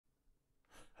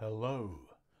Hello,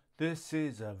 this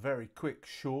is a very quick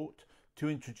short to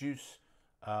introduce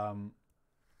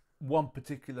one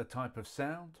particular type of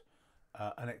sound,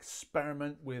 an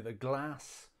experiment with a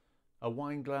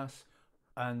wine glass,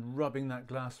 and rubbing that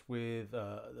glass with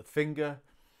the finger,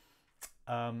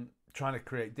 trying to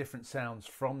create different sounds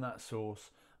from that source,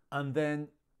 and then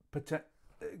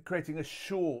creating a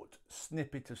short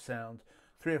snippet of sound,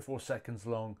 3 or 4 seconds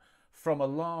long, from a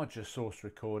larger source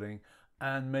recording,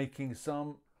 and making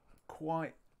some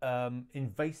quite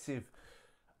invasive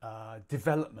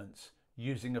developments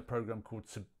using a program called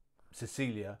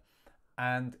Cecilia,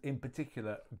 and in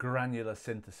particular granular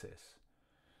synthesis.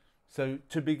 So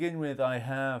to begin with, I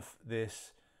have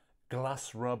this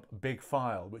glass rub big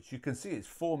file, which you can see is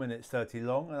 4 minutes 30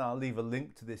 long, and I'll leave a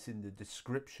link to this in the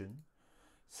description.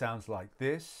 Sounds like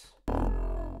this.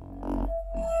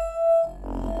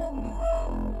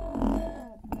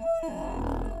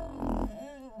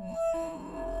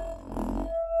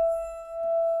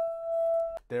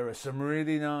 There are some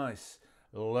really nice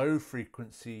low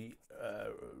frequency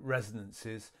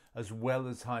resonances as well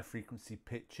as high frequency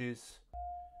pitches.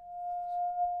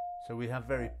 So we have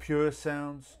very pure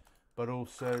sounds, but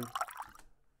also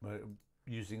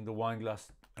using the wine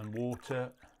glass and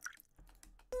water.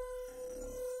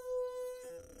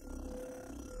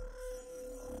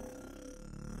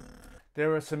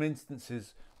 There are some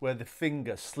instances where the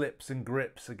finger slips and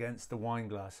grips against the wine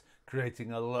glass,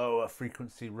 creating a lower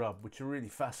frequency rub, which are really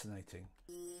fascinating.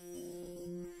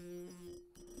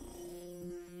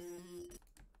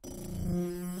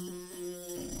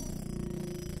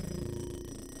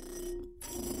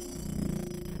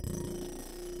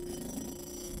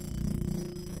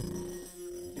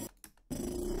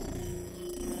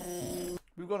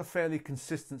 We've got a fairly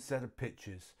consistent set of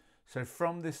pitches. So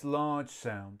from this large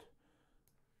sound,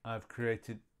 I've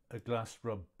created a glass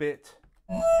rub bit,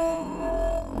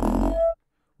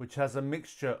 which has a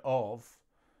mixture of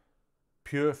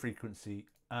pure frequency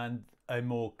and a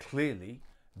more clearly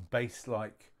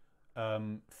bass-like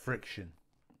friction.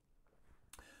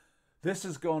 This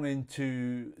has gone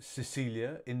into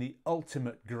Cecilia in the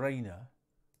ultimate grainer.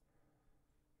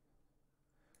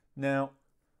 Now,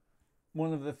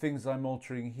 one of the things I'm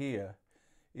altering here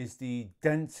is the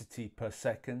density per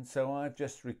second. So I've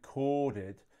just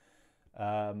recorded,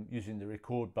 using the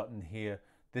record button here,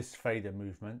 this fader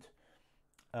movement.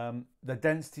 The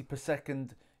density per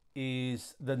second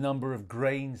is the number of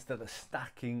grains that are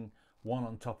stacking one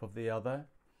on top of the other.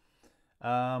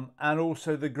 And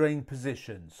also the grain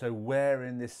position, so where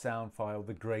in this sound file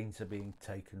the grains are being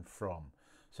taken from.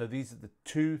 So these are the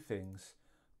two things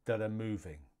that are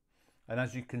moving. And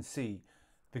as you can see,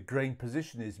 the grain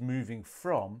position is moving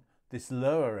from this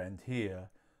lower end here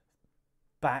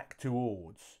back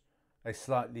towards a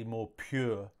slightly more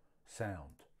pure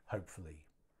sound, hopefully.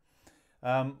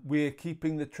 We're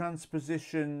keeping the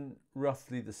transposition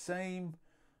roughly the same,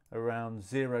 around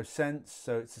 0 cents,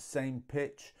 so it's the same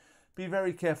pitch. Be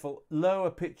very careful.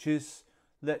 Lower pitches,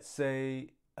 let's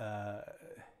say a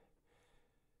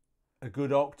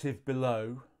good octave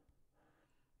below,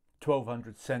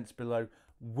 1200 cents below,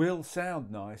 will sound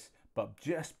nice, but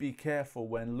just be careful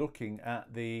when looking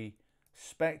at the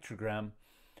spectrogram,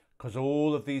 because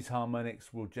all of these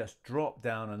harmonics will just drop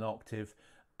down an octave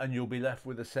and you'll be left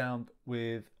with a sound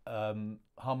with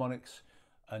harmonics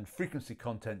and frequency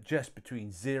content just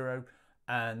between 0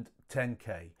 and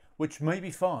 10k, which may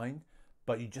be fine,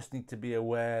 but you just need to be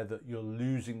aware that you're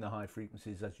losing the high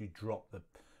frequencies as you drop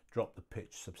the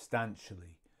pitch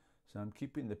substantially. So I'm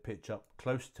keeping the pitch up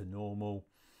close to normal.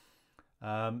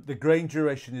 The grain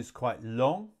duration is quite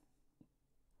long,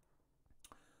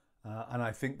 and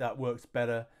I think that works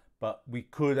better, but we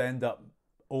could end up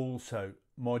also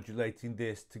modulating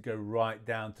this to go right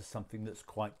down to something that's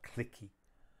quite clicky.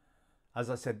 As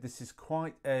I said, this is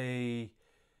quite a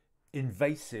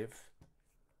invasive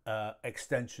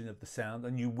extension of the sound,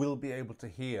 and you will be able to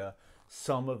hear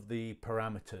some of the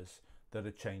parameters that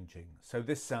are changing. So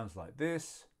this sounds like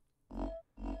this.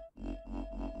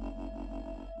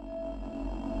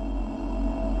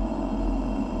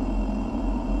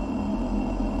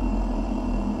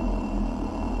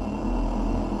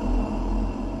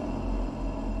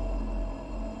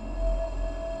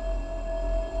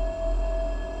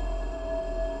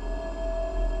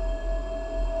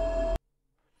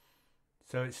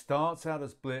 So it starts out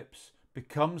as blips,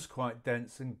 becomes quite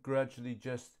dense, and gradually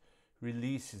just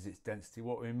releases its density.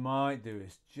 What we might do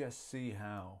is just see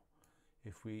how,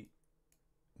 if we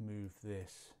move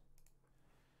this.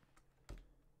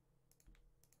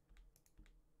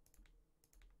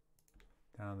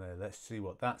 Down there, let's see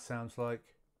what that sounds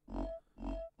like.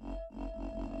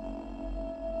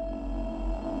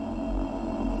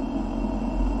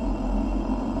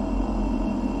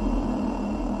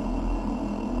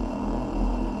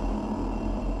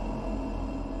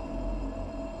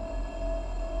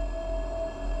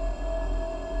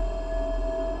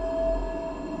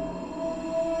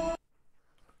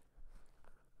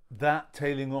 that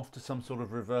tailing off to some sort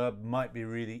of reverb might be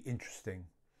really interesting.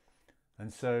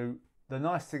 And so the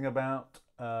nice thing about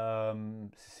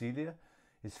Cecilia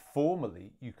is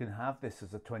formally you can have this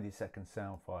as a 20-second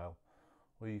sound file,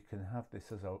 or you can have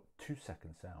this as a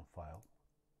 2-second sound file,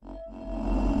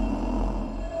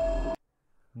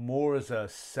 more as a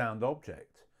sound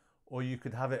object, or you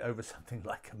could have it over something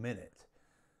like a minute.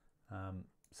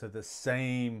 So the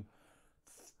same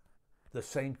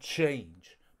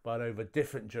change, but over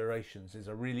different durations, is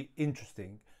a really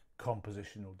interesting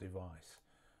compositional device.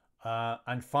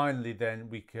 And finally then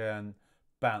we can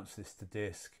bounce this to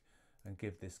disk and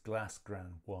give this glass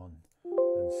ground 1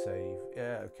 and save,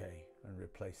 yeah, okay, and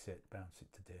replace it, bounce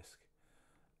it to disk,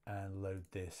 and load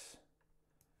this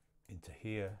into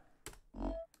here.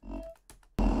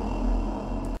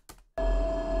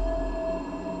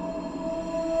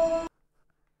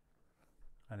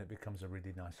 And it becomes a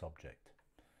really nice object.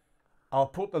 I'll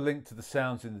put the link to the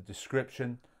sounds in the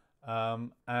description,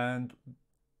 and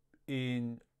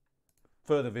in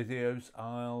further videos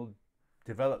I'll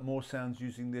develop more sounds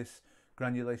using this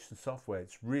granulation software.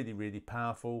 It's really, really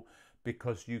powerful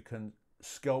because you can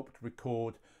sculpt,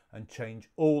 record and change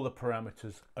all the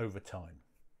parameters over time.